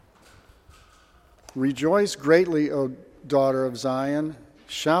Rejoice greatly, O daughter of Zion.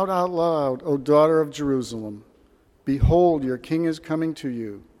 Shout out loud, O daughter of Jerusalem. Behold, your king is coming to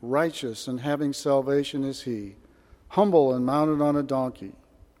you. Righteous and having salvation is he, humble and mounted on a donkey.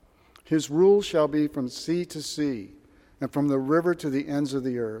 His rule shall be from sea to sea, and from the river to the ends of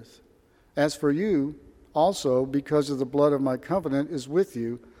the earth. As for you, also, because of the blood of my covenant is with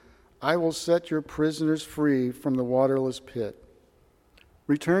you, I will set your prisoners free from the waterless pit.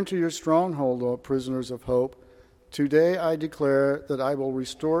 Return to your stronghold, O prisoners of hope. Today I declare that I will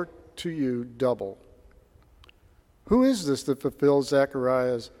restore to you double. Who is this that fulfills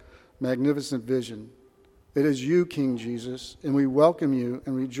Zechariah's magnificent vision? It is you, King Jesus, and we welcome you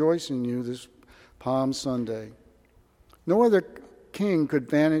and rejoice in you this Palm Sunday. No other king could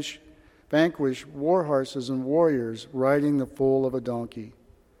vanquish war horses and warriors riding the foal of a donkey.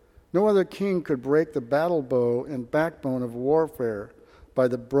 No other king could break the battle bow and backbone of warfare by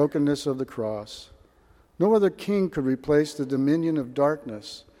the brokenness of the cross. No other king could replace the dominion of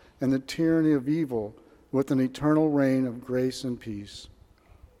darkness and the tyranny of evil with an eternal reign of grace and peace.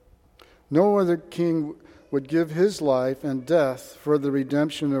 No other king would give his life and death for the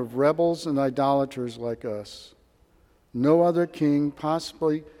redemption of rebels and idolaters like us. No other king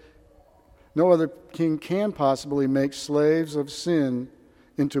can possibly make slaves of sin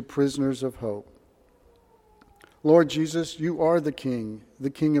into prisoners of hope. Lord Jesus, you are the King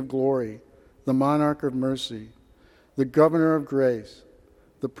of glory, the monarch of mercy, the governor of grace,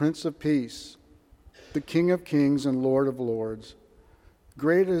 the Prince of peace, the King of kings and Lord of lords.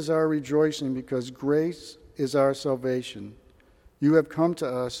 Great is our rejoicing because grace is our salvation. You have come to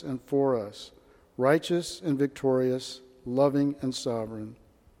us and for us, righteous and victorious, loving and sovereign.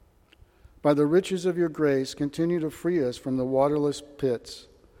 By the riches of your grace, continue to free us from the waterless pits,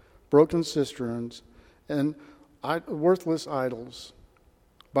 broken cisterns, and worthless idols.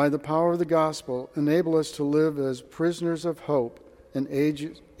 By the power of the gospel, enable us to live as prisoners of hope and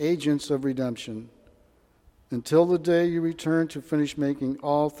agents of redemption, until the day you return to finish making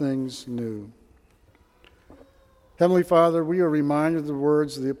all things new. Heavenly Father, we are reminded of the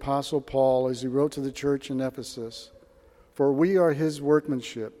words of the Apostle Paul as he wrote to the church in Ephesus. For we are his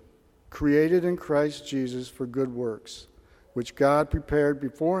workmanship, created in Christ Jesus for good works, which God prepared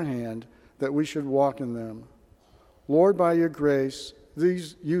beforehand that we should walk in them. Lord, by your grace,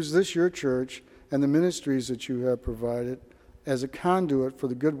 use this your church and the ministries that you have provided as a conduit for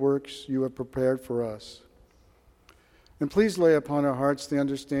the good works you have prepared for us. And please lay upon our hearts the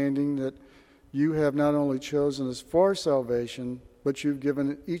understanding that you have not only chosen us for salvation, but you've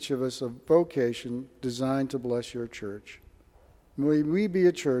given each of us a vocation designed to bless your church. May we be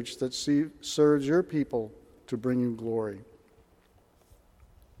a church that serves your people to bring you glory.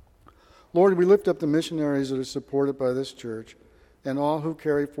 Lord, we lift up the missionaries that are supported by this church and all who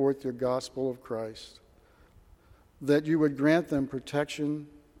carry forth your gospel of Christ, that you would grant them protection,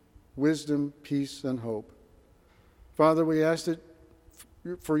 wisdom, peace, and hope. Father, we ask that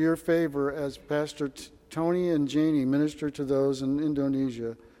for your favor as Pastor Tony and Janie minister to those in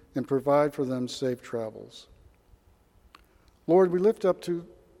Indonesia and provide for them safe travels. Lord, we lift up to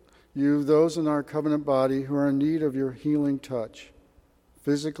you those in our covenant body who are in need of your healing touch,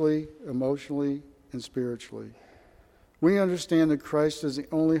 physically, emotionally, and spiritually. We understand that Christ is the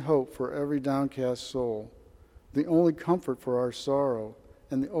only hope for every downcast soul, the only comfort for our sorrow,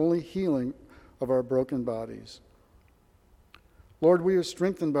 and the only healing of our broken bodies. Lord, we are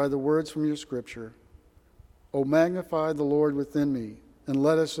strengthened by the words from your scripture. O magnify the Lord within me, and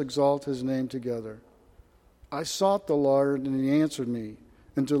let us exalt his name together. I sought the Lord, and he answered me,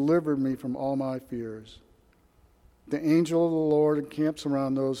 and delivered me from all my fears. The angel of the Lord encamps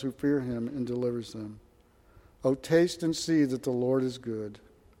around those who fear him and delivers them. O taste and see that the Lord is good.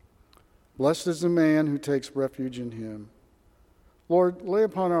 Blessed is the man who takes refuge in him. Lord, lay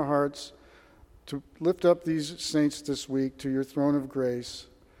upon our hearts to lift up these saints this week to your throne of grace.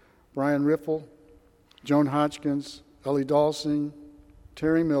 Brian Riffle, Joan Hodgkins, Ellie Dalsing,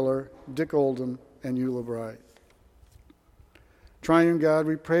 Terry Miller, Dick Oldham, and Eula Bright. Triune God,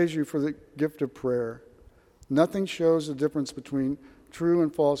 we praise you for the gift of prayer. Nothing shows the difference between true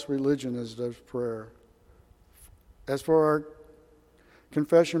and false religion as does prayer. As for our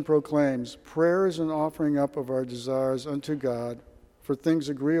confession proclaims, prayer is an offering up of our desires unto God for things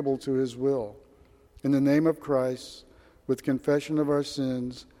agreeable to his will. In the name of Christ, with confession of our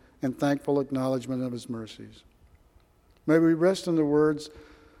sins and thankful acknowledgement of his mercies. May we rest in the words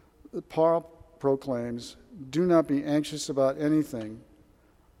that Paul proclaims, do not be anxious about anything,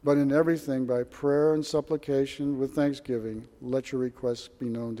 but in everything by prayer and supplication with thanksgiving, let your requests be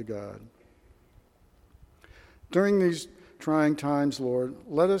known to God. During these trying times, Lord,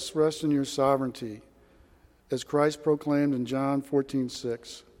 let us rest in your sovereignty, as Christ proclaimed in John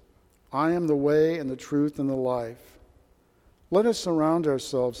 14:6. I am the way and the truth and the life. Let us surround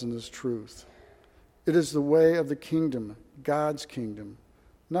ourselves in this truth. It is the way of the kingdom, God's kingdom,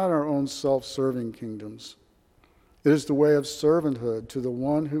 not our own self-serving kingdoms. It is the way of servanthood to the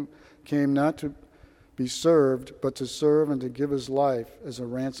one who came not to be served, but to serve and to give his life as a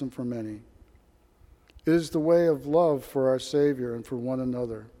ransom for many. It is the way of love for our Savior and for one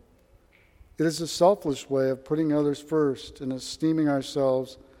another. It is a selfless way of putting others first and esteeming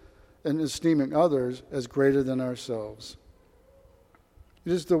ourselves and esteeming others as greater than ourselves.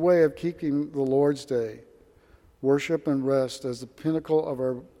 It is the way of keeping the Lord's Day, worship and rest as the pinnacle of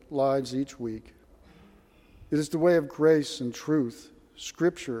our lives each week. It is the way of grace and truth,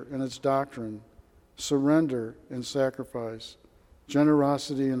 Scripture and its doctrine, surrender and sacrifice,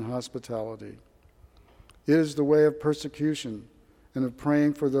 generosity and hospitality. It is the way of persecution and of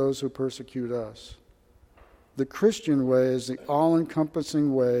praying for those who persecute us. The Christian way is the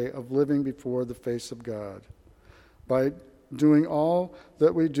all-encompassing way of living before the face of God, by doing all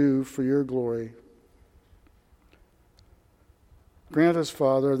that we do for your glory. Grant us,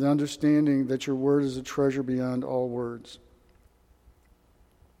 Father, the understanding that your word is a treasure beyond all words,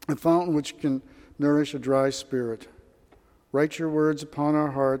 a fountain which can nourish a dry spirit. Write your words upon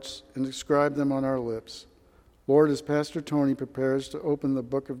our hearts and inscribe them on our lips. Lord, as Pastor Tony prepares to open the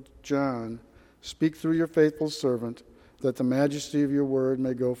book of John, speak through your faithful servant, that the majesty of your word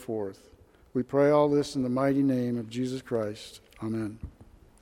may go forth. We pray all this in the mighty name of Jesus Christ. Amen.